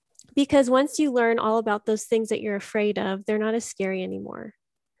Because once you learn all about those things that you're afraid of, they're not as scary anymore.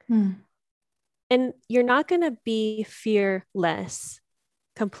 Hmm. And you're not going to be fearless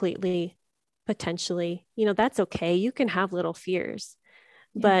completely, potentially. That's okay. You can have little fears,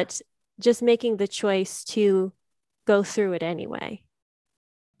 Yeah. but just making the choice to go through it anyway.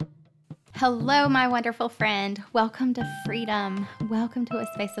 Hello, my wonderful friend. Welcome to freedom. Welcome to a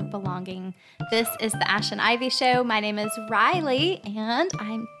space of belonging. This is the Ash and Ivy Show. My name is Riley, and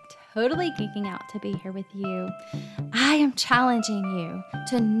I'm totally geeking out to be here with you. I am challenging you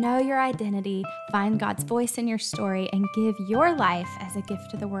to know your identity, find God's voice in your story, and give your life as a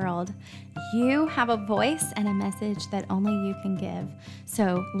gift to the world. You have a voice and a message that only you can give.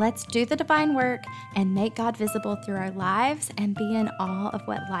 So let's do the divine work and make God visible through our lives and be in awe of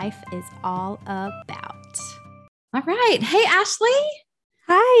what life is all about. All right. Hey, Ashley.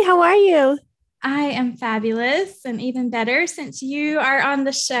 Hi, how are you? I am fabulous and even better since you are on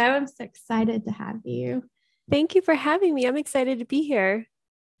the show. I'm so excited to have you. Thank you for having me. I'm excited to be here.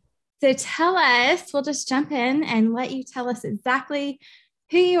 So tell us, we'll just jump in and let you tell us exactly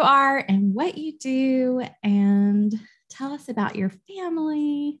who you are and what you do, and tell us about your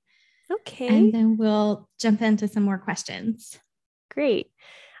family. And Okay, then we'll jump into some more questions. great.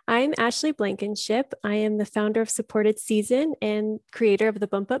 I'm Ashley Blankenship. I am the founder of Supported Season and creator of the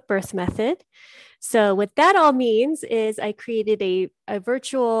Bump Up Birth Method. So, what that all means is I created a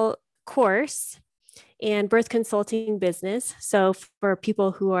virtual course and birth consulting business. So, for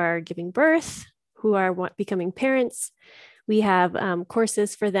people who are giving birth, who are becoming parents, we have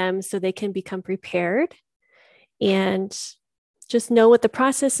courses for them so they can become prepared and just know what the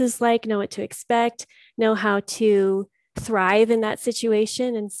process is like, know what to expect, know how to thrive in that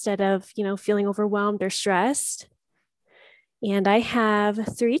situation instead of, feeling overwhelmed or stressed. And I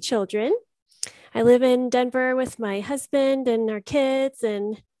have 3 children. I live in Denver with my husband and our kids,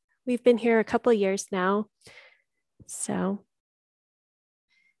 and we've been here a couple years now. So,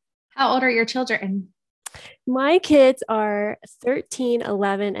 How old are your children? my kids are 13,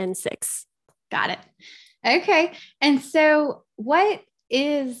 11, and 6. Got it. Okay. And so, what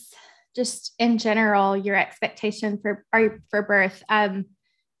is just in general your expectation for birth?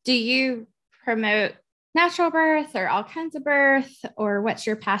 Do you promote natural birth or all kinds of birth, or what's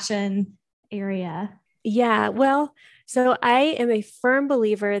your passion area? Yeah, well, so I am a firm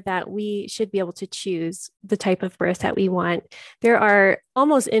believer that we should be able to choose the type of birth that we want. There are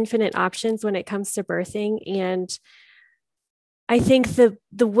almost infinite options when it comes to birthing, and I think the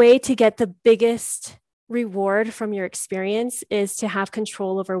way to get the biggest reward from your experience is to have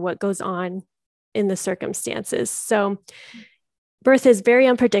control over what goes on in the circumstances. So birth is very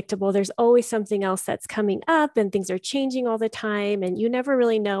unpredictable. There's always something else that's coming up, and things are changing all the time, and you never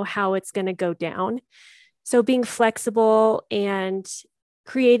really know how it's going to go down. So being flexible and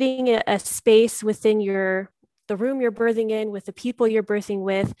creating a space within the room you're birthing in with the people you're birthing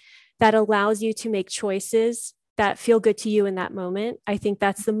with that allows you to make choices that feel good to you in that moment. I think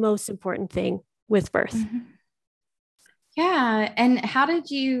that's the most important thing with birth. Mm-hmm. Yeah. And how did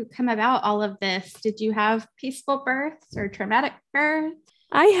you come about all of this? Did you have peaceful births or traumatic births?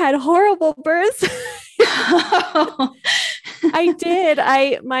 I had horrible births. I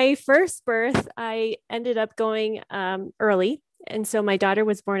did. My first birth, I ended up going early. And so my daughter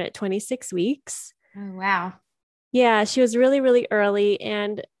was born at 26 weeks. Oh, wow. Yeah, she was really, really early.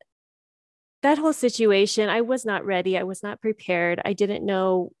 And that whole situation, I was not ready. I was not prepared. I didn't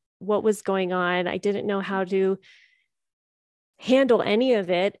know what was going on. I didn't know how to handle any of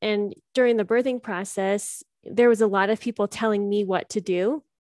it. And during the birthing process, there was a lot of people telling me what to do,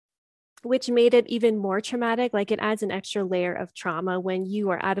 which made it even more traumatic. Like it adds an extra layer of trauma when you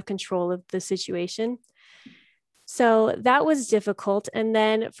are out of control of the situation. So that was difficult. And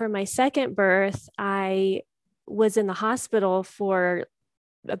then for my second birth, I was in the hospital for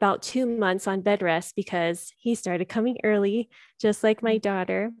about 2 months on bed rest because he started coming early, just like my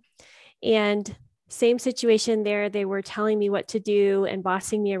daughter. And same situation there. They were telling me what to do and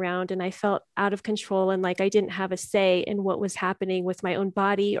bossing me around. And I felt out of control and like I didn't have a say in what was happening with my own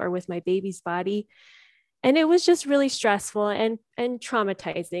body or with my baby's body. And it was just really stressful and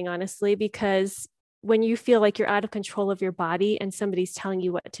traumatizing, honestly, because when you feel like you're out of control of your body and somebody's telling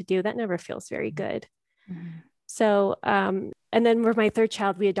you what to do, that never feels very good. Mm-hmm. So, and then for my third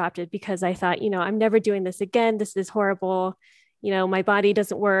child, we adopted because I thought, I'm never doing this again. This is horrible. My body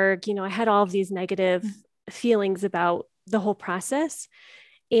doesn't work. I had all of these negative feelings about the whole process.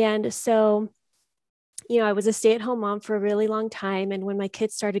 And so, I was a stay-at-home mom for a really long time. And when my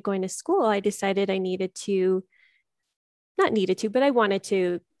kids started going to school, I decided I needed to not needed to, but I wanted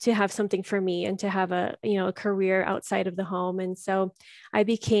to have something for me and to have a, a career outside of the home. And so I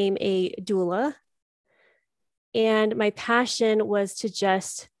became a doula, and my passion was to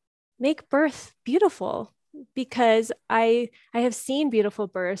just make birth beautiful, because I have seen beautiful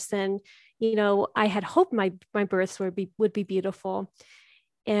births, and I had hoped my births would be beautiful.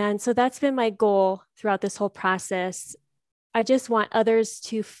 And so that's been my goal throughout this whole process. I just want others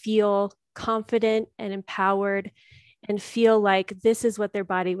to feel confident and empowered and feel like this is what their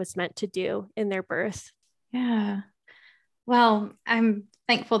body was meant to do in their birth. Yeah. Well, I'm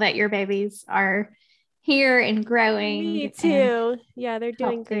thankful that your babies are here and Me growing and too. Yeah, they're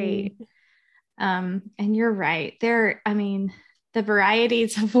doing great. healthy. And you're right. The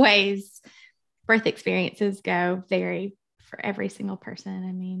varieties of ways birth experiences go vary for every single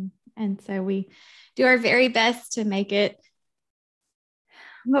person. And so we do our very best to make it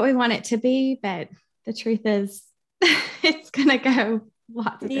what we want it to be, but the truth is it's going to go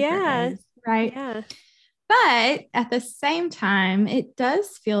lots of different ways, right? Yeah. But at the same time, it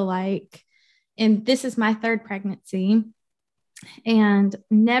does feel like, and this is my third pregnancy, and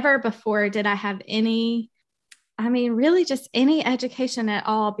never before did I have really just any education at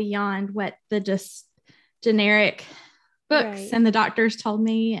all beyond what the just generic books and the doctors told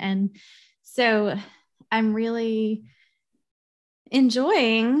me. And so I'm really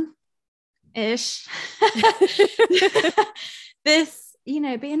enjoying this,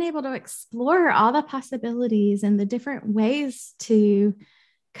 being able to explore all the possibilities and the different ways to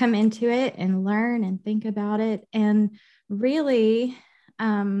come into it and learn and think about it. And really,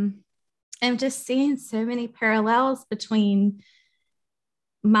 I'm just seeing so many parallels between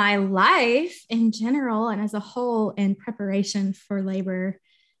my life in general and as a whole in preparation for labor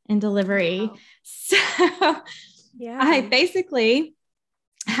and delivery. Wow. So I basically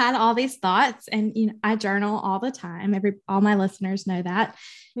had all these thoughts, and I journal all the time. All my listeners know that.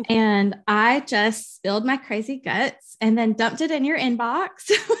 And I just spilled my crazy guts and then dumped it in your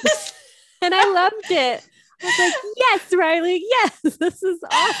inbox. And I loved it. I was like, yes, Riley, yes, this is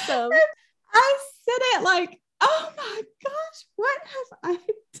awesome. And I said it like, oh my gosh, what have I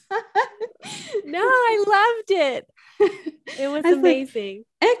done? No, I loved it. It was amazing.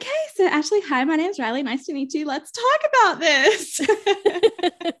 Like, okay, so Ashley, hi, my name is Riley. Nice to meet you. Let's talk about this.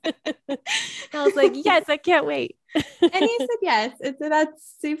 I was like, yes, I can't wait. And you said yes. So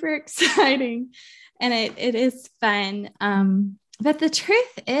that's super exciting. And it is fun. But the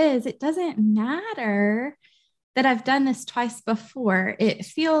truth is, it doesn't matter that I've done this twice before. It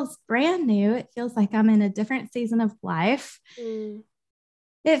feels brand new. It feels like I'm in a different season of life.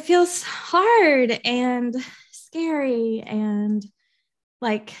 It feels hard and scary, and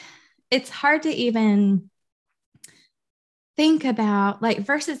like it's hard to even think about, like,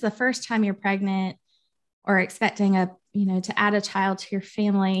 versus the first time you're pregnant or expecting to add a child to your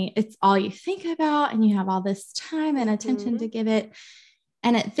family. It's all you think about, and you have all this time and attention to give it.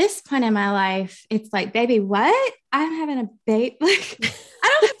 And at this point in my life, it's like, baby, what? I'm having a baby. Like, I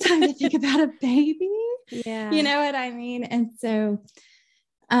don't have time to think about a baby. Yeah. You know what I mean? And so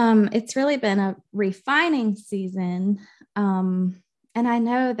it's really been a refining season. And I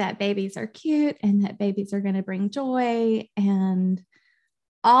know that babies are cute and that babies are going to bring joy, and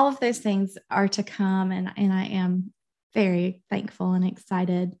all of those things are to come. And I am very thankful and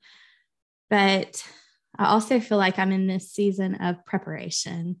excited. But I also feel like I'm in this season of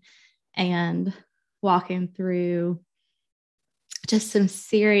preparation and walking through just some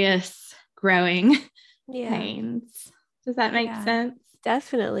serious growing pains. Does that make sense?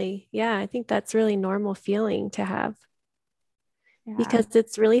 Definitely. Yeah. I think that's really normal feeling to have, because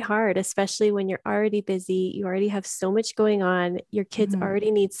it's really hard, especially when you're already busy. You already have so much going on. Your kids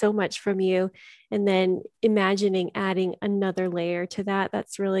already need so much from you. And then imagining adding another layer to that,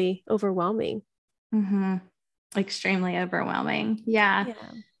 that's really overwhelming. Extremely overwhelming. Yeah.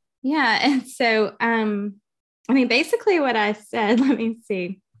 And so, basically what I said, let me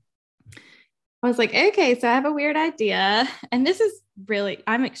see. I was like, okay, so I have a weird idea. And this is really,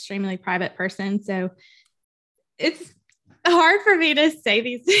 I'm an extremely private person. So it's hard for me to say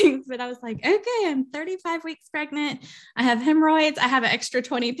these things, but I was like, okay, I'm 35 weeks pregnant. I have hemorrhoids. I have an extra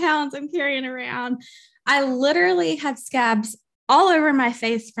 20 pounds I'm carrying around. I literally have scabs all over my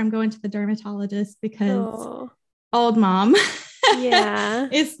face from going to the dermatologist because old mom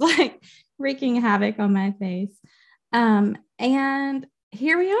is like wreaking havoc on my face. And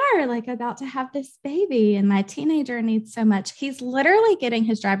here we are, like, about to have this baby, and my teenager needs so much. He's literally getting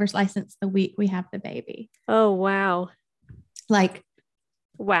his driver's license the week we have the baby. Oh, wow. Like,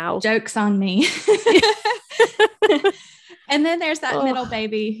 wow. Joke's on me. And then there's that middle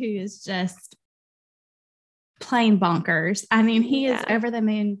baby who is just plain bonkers. I mean, he is Yeah. over the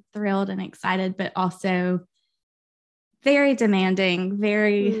moon thrilled and excited, but also very demanding,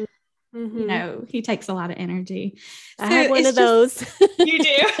 very, Mm-hmm. he takes a lot of energy. I So have one it's of just, those. you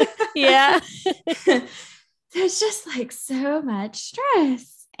do. Yeah. There's just like so much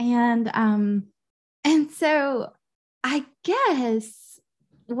stress. And so I guess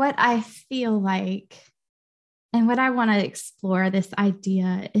what I feel like and what I want to explore this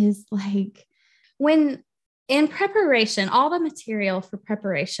idea is like when in preparation, all the material for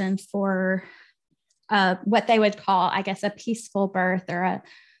preparation for what they would call, I guess, a peaceful birth or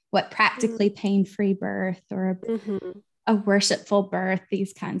what practically pain-free birth or Mm-hmm. a worshipful birth,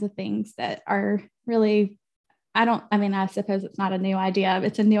 these kinds of things that are really, I suppose it's not a new idea.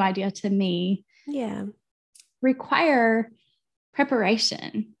 It's a new idea to me. Yeah. Require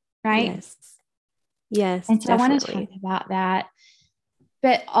preparation, right? Yes. Yes, And so I want to talk definitely. about that.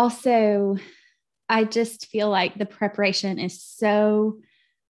 But also, I just feel like the preparation is so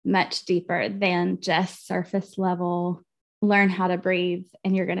much deeper than just surface level. Learn how to breathe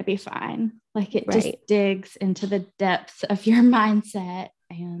and you're going to be fine. Like it just Right. digs into the depths of your mindset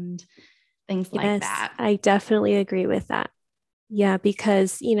and things like Yes, that. I definitely agree with that. Yeah,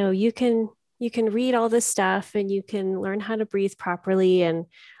 because you can read all this stuff and you can learn how to breathe properly and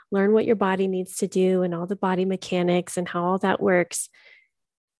learn what your body needs to do and all the body mechanics and how all that works.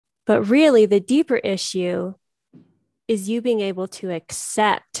 But really the deeper issue is you being able to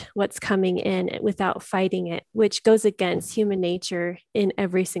accept what's coming in without fighting it, which goes against human nature in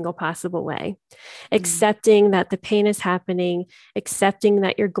every single possible way. Mm. Accepting that the pain is happening, accepting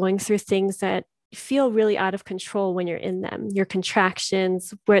that you're going through things that feel really out of control when you're in them, your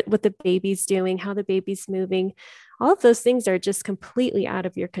contractions, what the baby's doing, how the baby's moving. All of those things are just completely out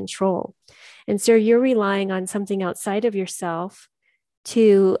of your control. And so you're relying on something outside of yourself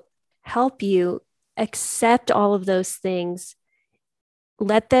to help you accept all of those things,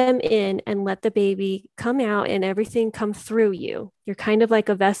 let them in and let the baby come out and everything come through you. You're kind of like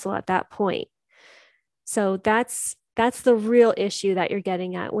a vessel at that point. So that's the real issue that you're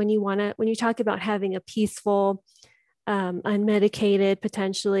getting at when you talk about having a peaceful, unmedicated,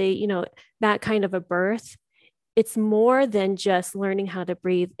 potentially, that kind of a birth. It's more than just learning how to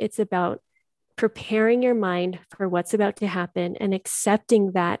breathe. It's about preparing your mind for what's about to happen and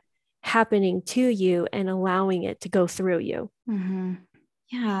accepting that happening to you and allowing it to go through you. Mm-hmm.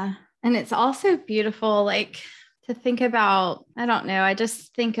 Yeah. And it's also beautiful, like to think about, I don't know, I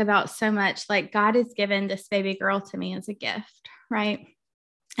just think about so much like God has given this baby girl to me as a gift, right?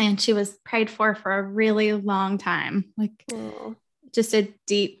 And she was prayed for a really long time, like Oh, just a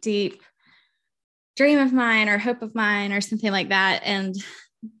deep, deep dream of mine or hope of mine or something like that. And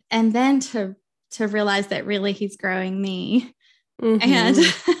then to realize that really he's growing me and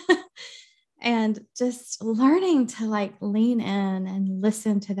mm-hmm. and just learning to like lean in and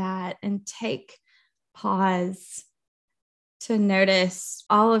listen to that and take pause to notice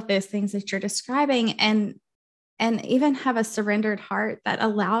all of those things that you're describing and even have a surrendered heart that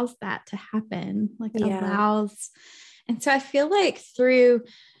allows that to happen, like Yeah. allows. And so I feel like through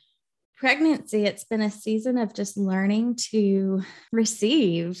pregnancy, it's been a season of just learning to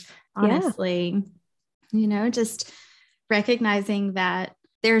receive, Yeah. honestly, just recognizing that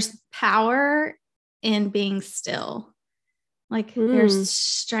there's power in being still. Like there's Mm.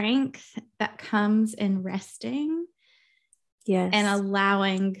 strength that comes in resting and Yes.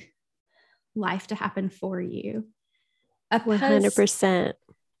 allowing life to happen for you, opposed 100%.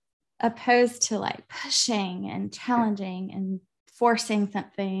 opposed to like pushing and challenging and forcing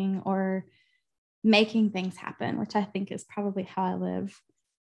something or making things happen, which I think is probably how I live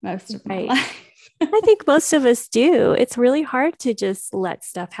most of my Right. life. I think most of us do. It's really hard to just let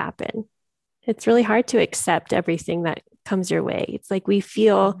stuff happen. It's really hard to accept everything that comes your way. It's like we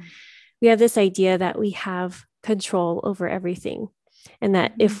have this idea that we have control over everything and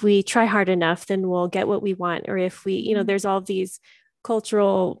that Mm-hmm. if we try hard enough, then we'll get what we want. Or if we, there's all these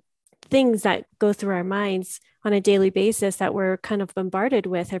cultural things that go through our minds on a daily basis that we're kind of bombarded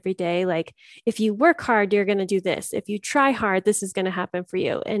with every day. Like, if you work hard, you're going to do this. If you try hard, this is going to happen for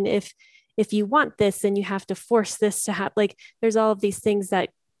you. And if you want this, then you have to force this to happen. Like, there's all of these things that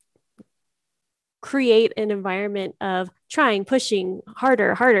create an environment of trying, pushing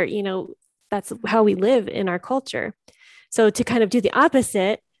harder, harder. That's how we live in our culture. So to kind of do the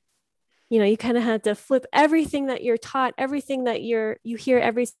opposite, you kind of have to flip everything that you're taught, everything that you hear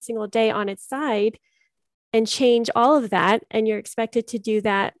every single day on its side and change all of that. And you're expected to do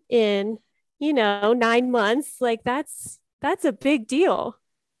that in, 9 months. Like that's a big deal.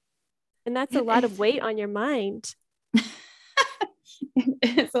 And that's a It lot of is. weight on your mind.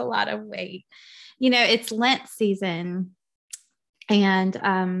 It is a lot of weight. It's Lent season,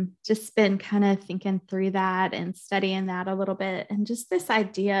 and just been kind of thinking through that and studying that a little bit, and just this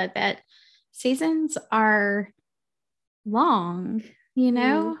idea that seasons are long.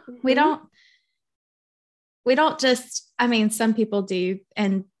 Mm-hmm. We don't just, I mean, some people do,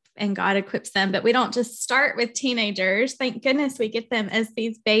 and God equips them, but we don't just start with teenagers. Thank goodness we get them as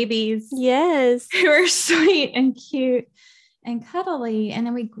these babies. Yes. Who are sweet and cute and cuddly. And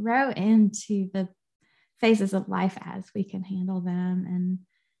then we grow into the phases of life as we can handle them.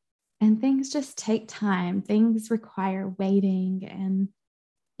 And things just take time. Things require waiting and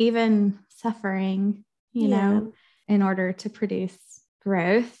even suffering, in order to produce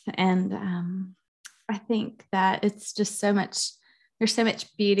growth. And I think that it's just there's so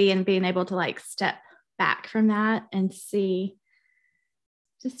much beauty in being able to like step back from that and see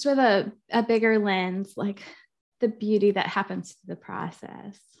just with a bigger lens, like the beauty that happens through the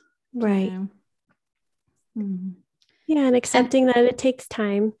process. Right. Mm-hmm. Yeah. And accepting that it takes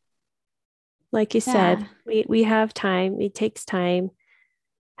time. Like you said, we have time. It takes time.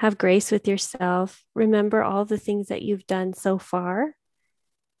 Have grace with yourself. Remember all the things that you've done so far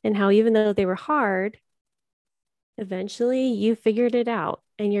and how even though they were hard, eventually you figured it out,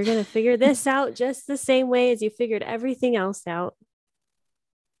 and you're going to figure this out just the same way as you figured everything else out.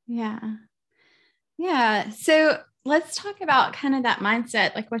 Yeah. Yeah. So let's talk about kind of that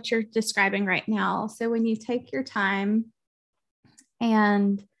mindset, like what you're describing right now. So when you take your time,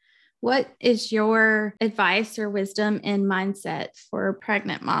 and what is your advice or wisdom in mindset for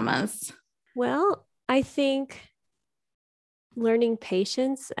pregnant mamas? Well, I think learning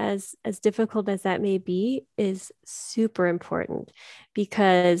patience, as difficult as that may be, is super important,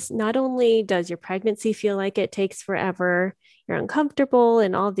 because not only does your pregnancy feel like it takes forever, you're uncomfortable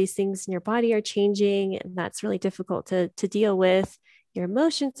and all of these things in your body are changing, and that's really difficult to deal with. Your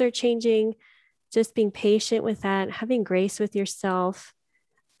emotions are changing. Just being patient with that, having grace with yourself.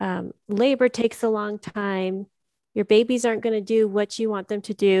 Labor takes a long time. Your babies aren't going to do what you want them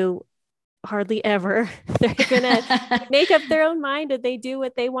to do hardly ever. They're going to make up their own mind and they do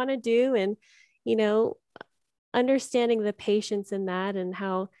what they want to do. And, understanding the patience in that and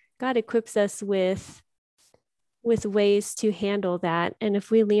how God equips us with ways to handle that. And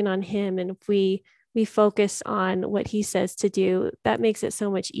if we lean on him and if we focus on what he says to do, that makes it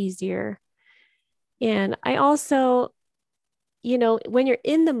so much easier. And I also, when you're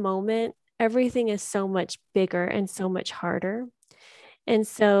in the moment, everything is so much bigger and so much harder. And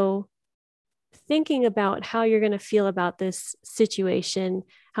so thinking about how you're going to feel about this situation,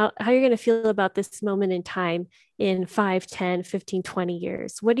 how you're going to feel about this moment in time in 5, 10, 15, 20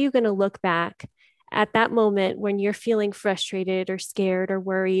 years. What are you going to look back at that moment when you're feeling frustrated or scared or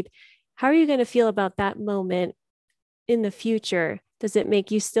worried? How are you going to feel about that moment in the future? Does it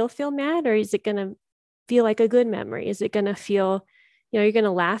make you still feel mad, or is it going to feel like a good memory? Is it going to feel, you're going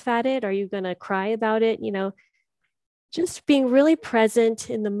to laugh at it? Are you going to cry about it? Just being really present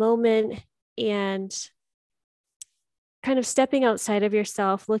in the moment and kind of stepping outside of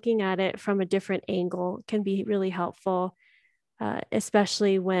yourself, looking at it from a different angle can be really helpful,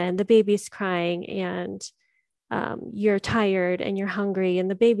 especially when the baby's crying and you're tired and you're hungry and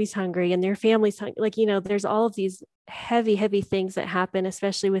the baby's hungry and their family's hungry. Like, there's all of these heavy, heavy things that happen,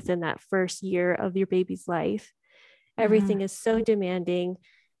 especially within that first year of your baby's life. Everything is so demanding.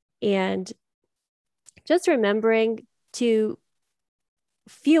 And just remembering to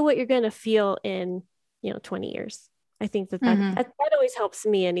feel what you're going to feel in 20 years. I think that always helps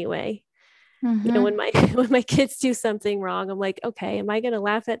me anyway. When my kids do something wrong, I'm like, okay, am I going to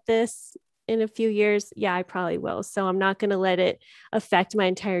laugh at this in a few years? Yeah, I probably will. So I'm not going to let it affect my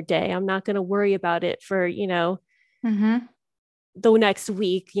entire day. I'm not going to worry about it for the next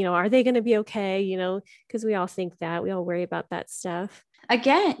week. Are they going to be okay? Because we all think that, we all worry about that stuff.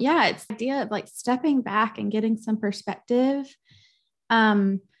 Again, yeah, it's the idea of like stepping back and getting some perspective.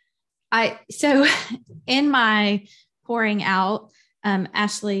 So in my pouring out,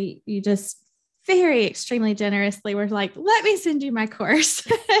 Ashley, you just very extremely generously were like, let me send you my course,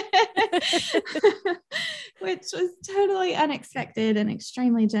 which was totally unexpected and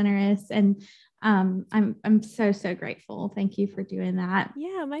extremely generous. And I'm so, so grateful. Thank you for doing that.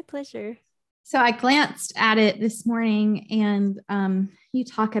 Yeah, my pleasure. So I glanced at it this morning, and you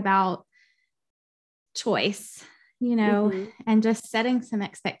talk about choice, and just setting some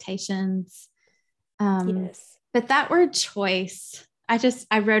expectations. Yes. But that word choice,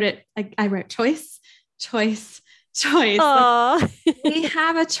 I wrote it, I wrote choice. Like, we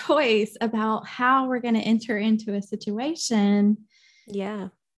have a choice about how we're going to enter into a situation. Yeah.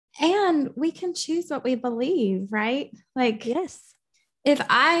 And we can choose what we believe, right? Like, yes. if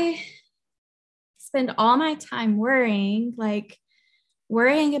I spend all my time worrying, like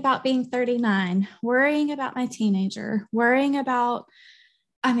worrying about being 39, worrying about my teenager, worrying about,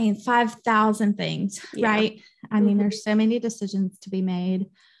 5,000 things, Yeah. right? There's so many decisions to be made.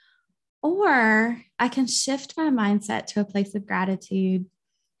 Or I can shift my mindset to a place of gratitude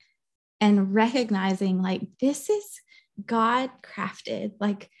and recognizing like this is God crafted,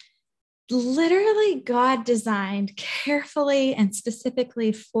 like literally God designed carefully and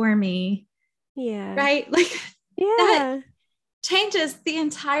specifically for me. Yeah. Right? Like that Yeah. changes the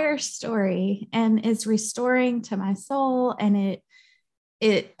entire story and is restoring to my soul, and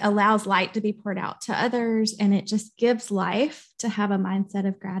it allows light to be poured out to others, and it just gives life to have a mindset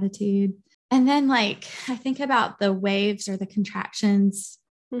of gratitude. And then like I think about the waves or the contractions,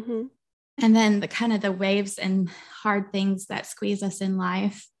 Mm-hmm. and then the kind of the waves and hard things that squeeze us in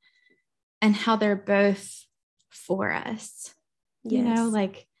life, and how they're both for us. Yes.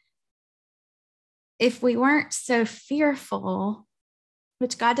 Like if we weren't so fearful,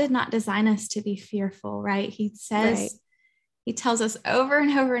 which God did not design us to be fearful, right? He says, Right. He tells us over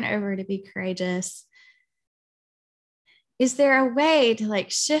and over and over to be courageous. Is there a way to like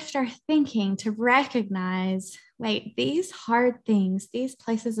shift our thinking to recognize, wait, these hard things, these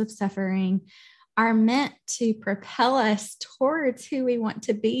places of suffering are meant to propel us towards who we want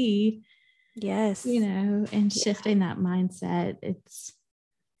to be, Yes. and shifting that mindset. It's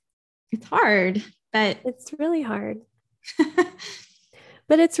hard, but it's really hard.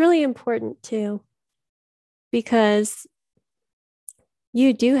 But it's really important too, because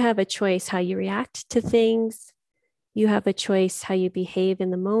you do have a choice how you react to things. You have a choice how you behave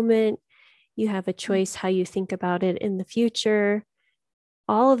in the moment. You have a choice how you think about it in the future.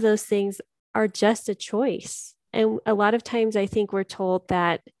 All of those things are just a choice. And a lot of times I think we're told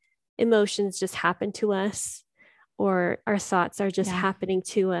that emotions just happen to us, or our thoughts are just happening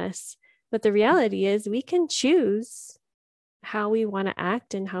to us. But the reality is we can choose how we want to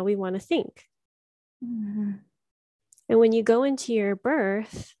act and how we want to think. Mm-hmm. And when you go into your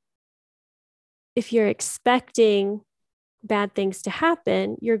birth, if you're expecting bad things to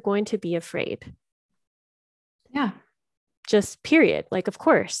happen, you're going to be afraid. Yeah. Just period. Like, of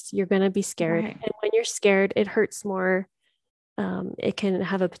course, you're going to be scared. Right. And when you're scared, it hurts more. It can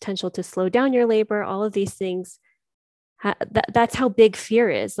have a potential to slow down your labor. All of these things. That's how big fear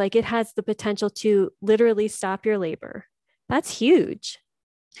is. Like, it has the potential to literally stop your labor. That's huge.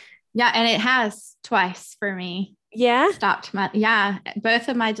 Yeah. And it has twice for me. Yeah. Both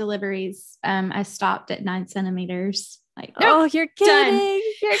of my deliveries, I stopped at 9 centimeters. Like, nope, oh, you're kidding.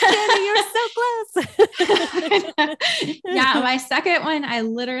 You're kidding. You're so close. Yeah. My second one,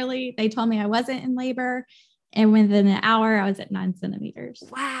 they told me I wasn't in labor. And within an hour, I was at 9 centimeters.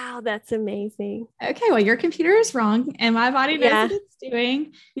 Wow. That's amazing. Okay. Well, your computer is wrong and my body knows what it's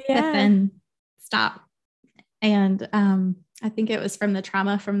doing. Yeah. But then stop. And I think it was from the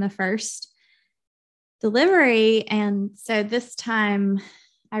trauma from the first delivery. And so this time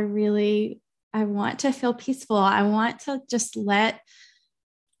I want to feel peaceful. I want to just let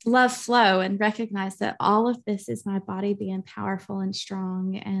love flow and recognize that all of this is my body being powerful and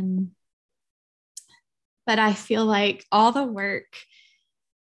strong. But I feel like all the work,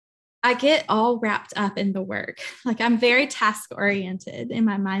 I get all wrapped up in the work. Like I'm very task oriented in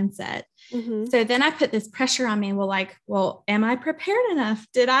my mindset. Mm-hmm. So then I put this pressure on me. Well, am I prepared enough?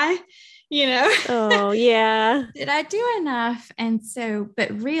 Did I, oh yeah. Did I do enough? And so,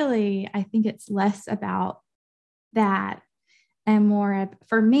 but really, I think it's less about that and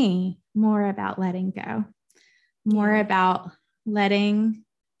for me, more about letting go, more about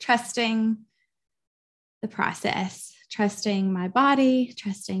trusting the process, trusting my body,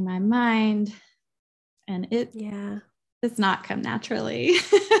 trusting my mind. And it does not come naturally.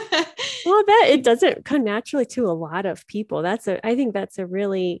 Well, it doesn't come naturally to a lot of people. I think that's a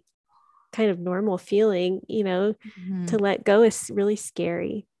really kind of normal feeling, Mm-hmm. to let go is really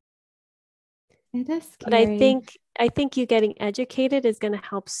scary. It is scary. But I think you getting educated is going to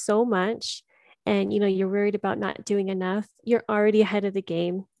help so much. And, you're worried about not doing enough. You're already ahead of the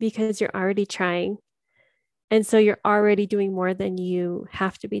game because you're already trying. And so you're already doing more than you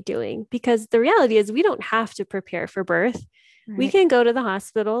have to be doing, because the reality is we don't have to prepare for birth. Right. We can go to the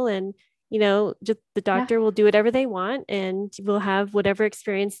hospital and, just the doctor will do whatever they want and we'll have whatever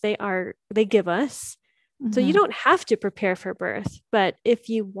experience they give us. Mm-hmm. So you don't have to prepare for birth. But if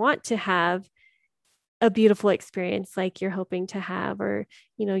you want to have a beautiful experience like you're hoping to have, or,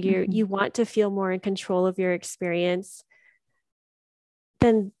 you want to feel more in control of your experience,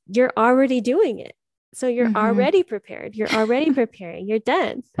 then you're already doing it. So you're already prepared. You're already preparing. You're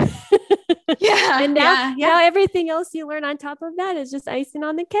done. Yeah. And Yeah. Yeah. now everything else you learn on top of that is just icing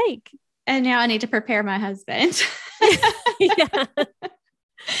on the cake. And now I need to prepare my husband. Yeah.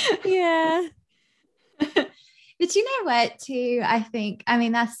 Yeah. But you know what, too? I think, I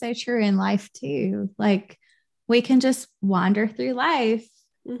mean, that's so true in life, too. Like, we can just wander through life,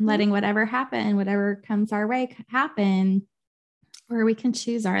 letting whatever happen, whatever comes our way happen, or we can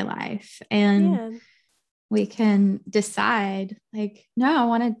choose our life and we can decide, like, no, I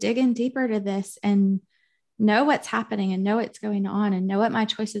want to dig in deeper to this and know what's happening and know what's going on and know what my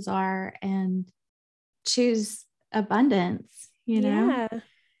choices are and choose abundance, you know,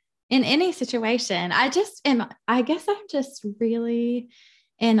 in any situation. I guess I'm just really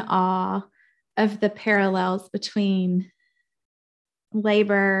in awe of the parallels between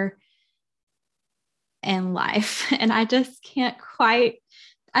labor and life. And I just can't quite,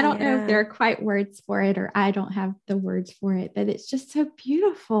 I don't know if there are quite words for it, or I don't have the words for it, but it's just so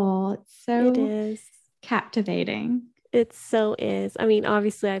beautiful. It's so it is captivating. It so is. I mean,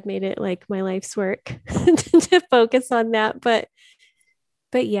 obviously I've made it like my life's work to focus on that, but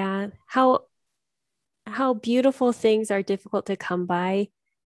yeah, how beautiful things are difficult to come by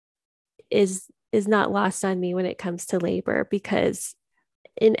is not lost on me when it comes to labor, because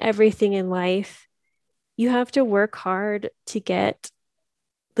in everything in life, you have to work hard to get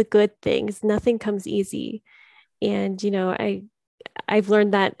the good things. Nothing comes easy. And I've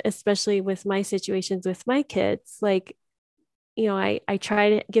learned that, especially with my situations with my kids. Like, I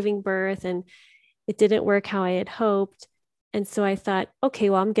tried giving birth and it didn't work how I had hoped. And so I thought, okay,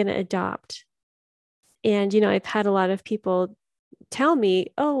 well, I'm going to adopt. And, I've had a lot of people tell me,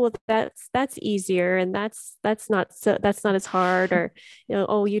 oh, well, that's easier. And that's not as hard, or,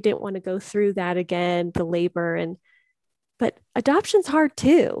 oh, you didn't want to go through that again, the labor. But adoption's hard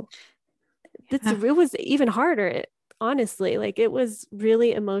too. It was even harder, honestly. Like, it was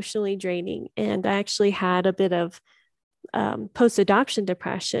really emotionally draining. And I actually had a bit of post-adoption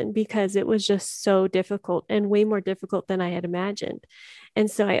depression because it was just so difficult, and way more difficult than I had imagined.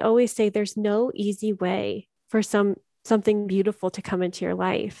 And so I always say there's no easy way for something beautiful to come into your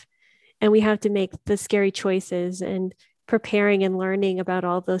life. And we have to make the scary choices, and preparing and learning about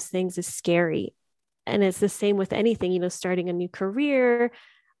all those things is scary. And it's the same with anything, starting a new career,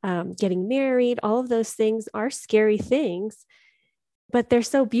 getting married, all of those things are scary things, but they're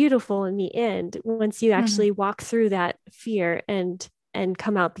so beautiful in the end once you actually walk through that fear and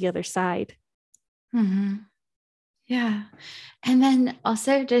come out the other side. Yeah. And then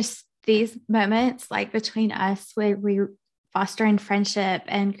also just these moments like between us where we fostering friendship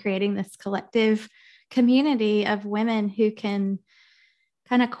and creating this collective community of women who can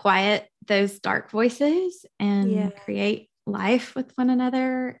kind of quiet those dark voices and create life with one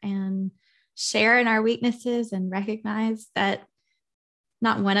another and share in our weaknesses and recognize that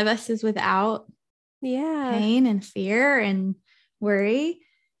not one of us is without pain and fear and worry.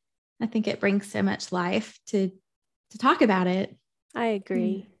 I think it brings so much life to talk about it. I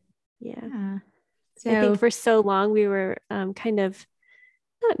agree. Yeah. So I think for so long we were kind of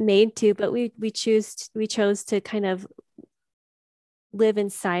not made to, but we chose to kind of live in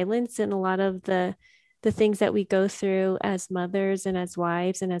silence in a lot of the things that we go through as mothers and as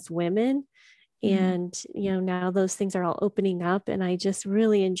wives and as women. And, now those things are all opening up. And I just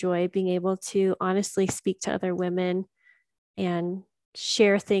really enjoy being able to honestly speak to other women and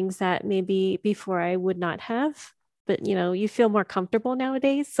share things that maybe before I would not have. But, you feel more comfortable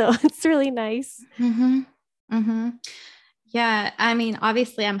nowadays. So it's really nice. Yeah. I mean,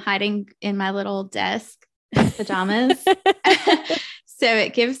 obviously, I'm hiding in my little desk pajamas. So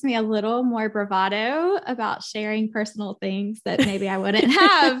it gives me a little more bravado about sharing personal things that maybe I wouldn't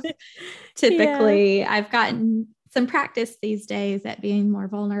have typically. I've gotten some practice these days at being more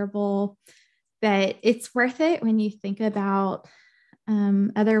vulnerable, but it's worth it when you think about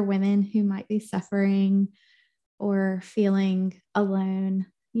other women who might be suffering or feeling alone.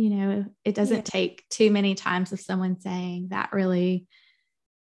 It doesn't take too many times of someone saying that really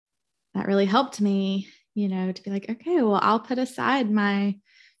helped me, to be like, okay, well, I'll put aside my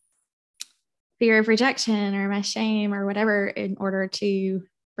fear of rejection or my shame or whatever in order to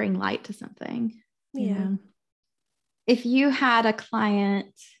bring light to something. If you had a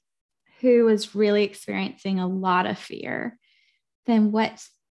client who was really experiencing a lot of fear, then how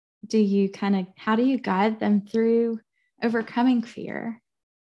do you guide them through overcoming fear?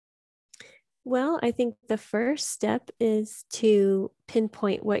 Well, I think the first step is to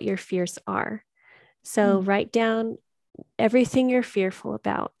pinpoint what your fears are. So write down everything you're fearful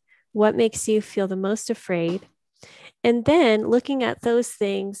about, what makes you feel the most afraid, and then looking at those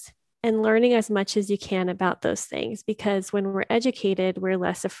things and learning as much as you can about those things, because when we're educated, we're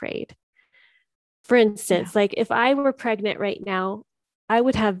less afraid. For Yeah. instance, like if I were pregnant right now, I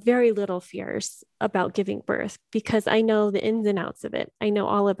would have very little fears about giving birth because I know the ins and outs of it. I know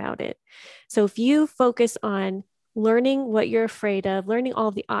all about it. So if you focus on learning what you're afraid of, learning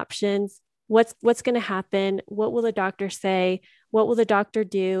all the options, what's going to happen, what will the doctor say, what will the doctor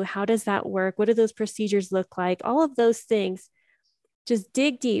do, how does that work, what do those procedures look like, all of those things, just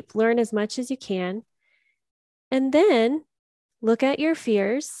dig deep, learn as much as you can, and then look at your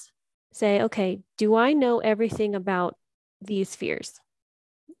fears. Say, okay, do I know everything about these fears?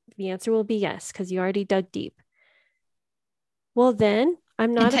 The answer will be yes, because you already dug deep. Well, then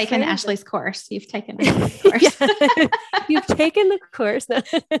I'm And not taken afraid of them. Ashley's course. You've taken Ashley's course. Yeah, you've taken the course.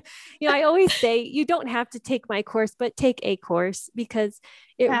 I always say you don't have to take my course, but take a course because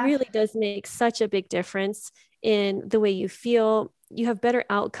it Yeah. really does make such a big difference in the way you feel. You have better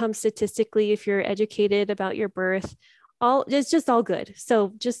outcomes statistically if you're educated about your birth. All it's just all good.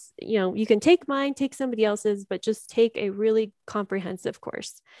 So just, you can take mine, take somebody else's, but just take a really comprehensive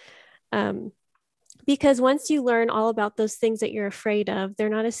course. Um, because once you learn all about those things that you're afraid of, they're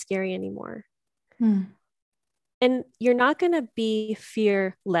not as scary anymore. Hmm. And you're not going to be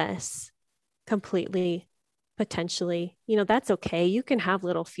fearless completely, potentially. That's okay. You can have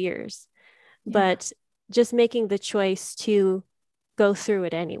little fears, Yeah. but just making the choice to go through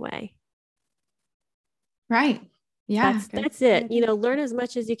it anyway. Right. Yeah. That's it. Good. Learn as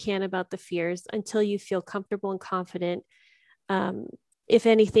much as you can about the fears until you feel comfortable and confident. Um, if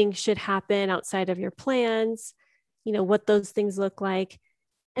anything should happen outside of your plans, what those things look like.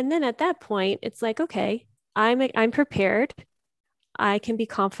 And then at that point, it's like, okay, I'm prepared. I can be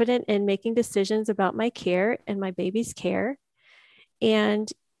confident in making decisions about my care and my baby's care. And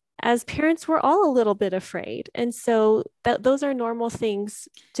as parents, we're all a little bit afraid. And so those are normal things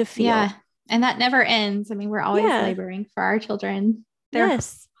to Yeah. feel. And that never ends. I mean, we're always Yeah. laboring for our children their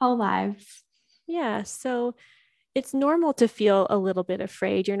Yes. whole lives. Yeah. So it's normal to feel a little bit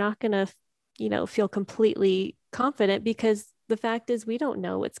afraid. You're not going to, feel completely confident because the fact is we don't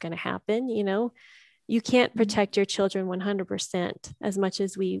know what's going to happen. You can't protect your children 100% as much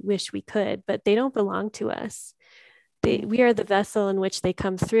as we wish we could, but they don't belong to us. We are the vessel in which they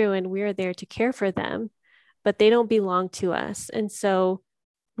come through, and we are there to care for them, but they don't belong to us. And so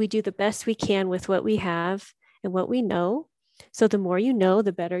we do the best we can with what we have and what we know. So the more you know,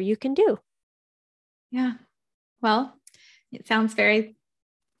 the better you can do. Yeah. Well, it sounds very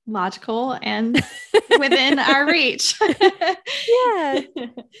logical and within our reach. Yeah,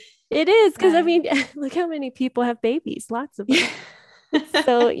 it is. Because I Yeah. mean, look how many people have babies, lots of them.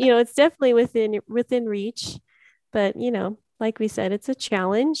 So, it's definitely within reach. But, like we said, it's a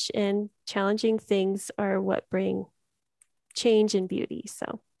challenge, and challenging things are what bring change and beauty.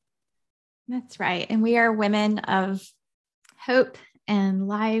 So, That's right. And we are women of hope and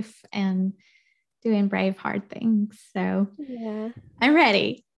life and doing brave, hard things. So yeah. I'm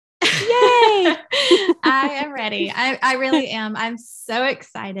ready. Yay! I am ready. I really am. I'm so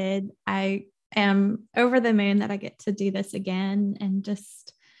excited. I am over the moon that I get to do this again and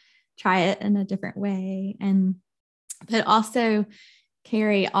just try it in a different way. But also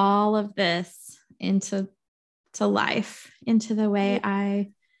carry all of this into life, into the way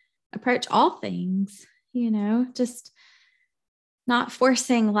I approach all things, just not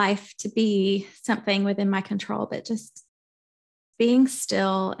forcing life to be something within my control, but just being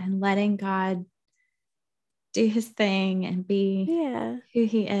still and letting God do his thing and be who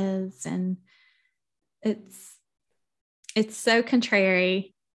he is. And it's so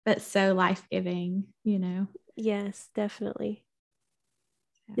contrary, but so life-giving, Yes, definitely.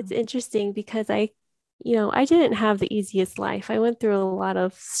 So. It's interesting because I didn't have the easiest life. I went through a lot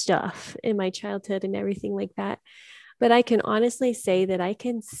of stuff in my childhood and everything like that. But I can honestly say that I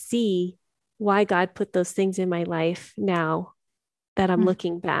can see why God put those things in my life now that I'm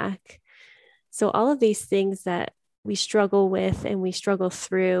looking back. So all of these things that we struggle with and we struggle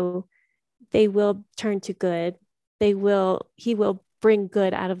through, they will turn to good. He will bring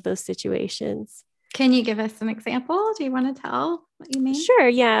good out of those situations. Can you give us an example? Do you want to tell what you mean? Sure.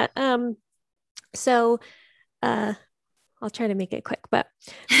 Yeah. So I'll try to make it quick. But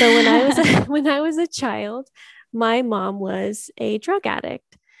so when I was a child, my mom was a drug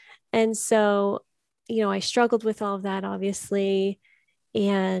addict. And so, I struggled with all of that, obviously.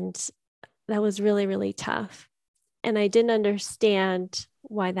 And that was really, really tough. And I didn't understand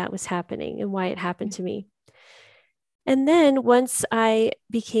why that was happening and why it happened to me. And then once I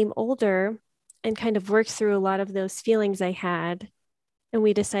became older and kind of worked through a lot of those feelings I had, and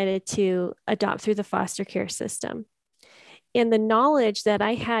we decided to adopt through the foster care system. And the knowledge that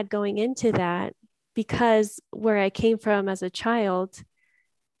I had going into that, because where I came from as a child,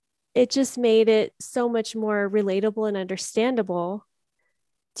 it just made it so much more relatable and understandable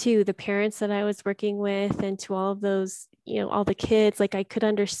to the parents that I was working with and to all of those, all the kids. Like I could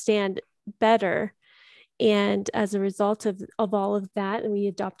understand better. And as a result of all of that, and we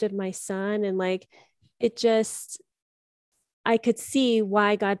adopted my son, and like it just, I could see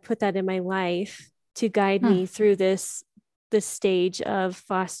why God put that in my life to guide me through this stage of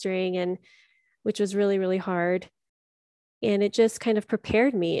fostering, and which was really, really hard. And it just kind of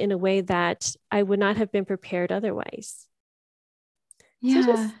prepared me in a way that I would not have been prepared otherwise. Yeah.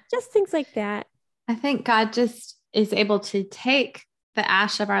 So just things like that. I think God just is able to take the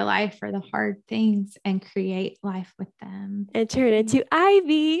ash of our life or the hard things and create life with them. And turn it to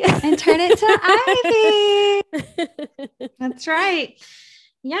ivy. And turn it to ivy. That's right.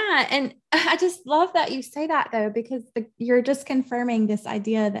 Yeah. And I just love that you say that though, because you're just confirming this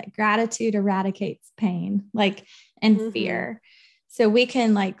idea that gratitude eradicates pain, like, and fear. So we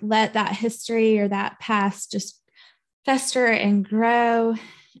can like let that history or that past just fester and grow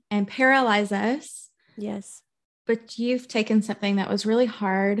and paralyze us. Yes. But you've taken something that was really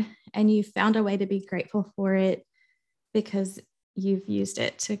hard and you found a way to be grateful for it because you've used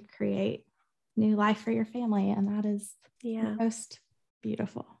it to create new life for your family. And that is most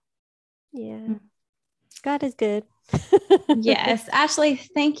beautiful. Yeah. God is good. Yes. Ashley,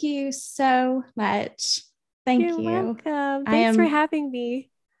 thank you so much. Thank you. You're welcome. Thanks for having me.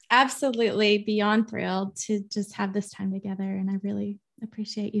 Absolutely beyond thrilled to just have this time together. And I really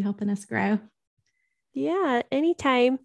appreciate you helping us grow. Yeah, anytime.